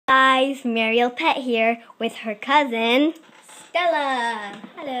guys, Mariel Pet here with her cousin Stella.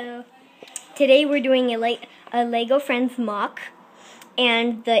 Hello. Today we're doing a Lego Friends mock,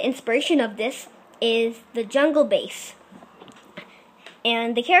 and the inspiration of this is the jungle base.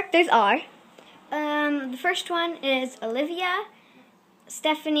 And the characters are the first one is Olivia,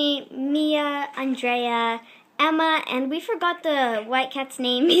 Stephanie, Mia, Andrea, Emma, and we forgot the white cat's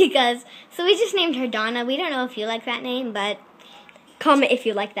name so we just named her Donna. We don't know if you like that name, but comment if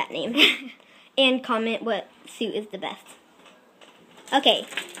you like that name. And comment what suit is the best. Okay,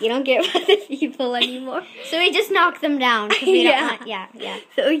 you don't care about the people anymore. So we just knock them down. We don't want, yeah.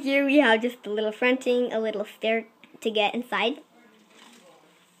 So here we have just a little fronting, a little stair to get inside.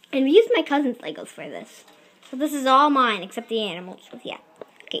 And we used my cousin's Legos for this. So this is all mine except the animals. Yeah.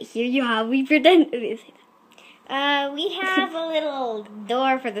 Okay, here you have, we pretend. We have a little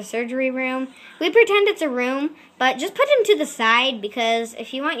door for the surgery room. We pretend it's a room, but just put them to the side because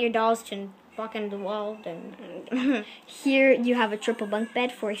if you want your dolls to walk into the wall, then... Here you have a triple bunk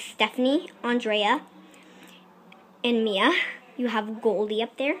bed for Stephanie, Andrea, and Mia. You have Goldie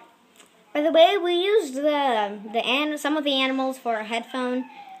up there. By the way, we used some of the animals for our headphone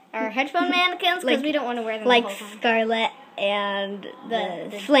mannequins because we don't want to wear them like the whole time. Scarlet and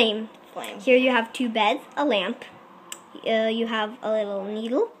the Flame. Here you have two beds, a lamp. You have a little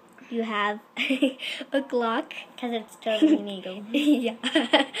needle. You have a clock. Because it's totally needle. Yeah.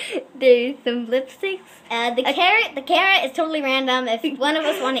 There's some lipsticks. The carrot is totally random. If one of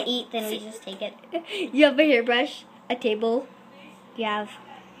us want to eat, then we just take it. You have a hairbrush, a table. You have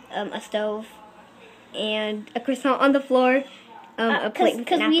a stove and a croissant on the floor. A plate with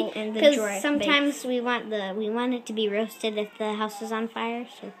an apple and the drawer. Because sometimes we want it to be roasted if the house is on fire.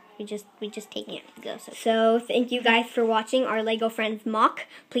 So we just take it to go. So thank you guys for watching our Lego Friends mock.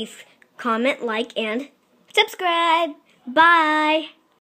 Please comment, like, and subscribe. Bye.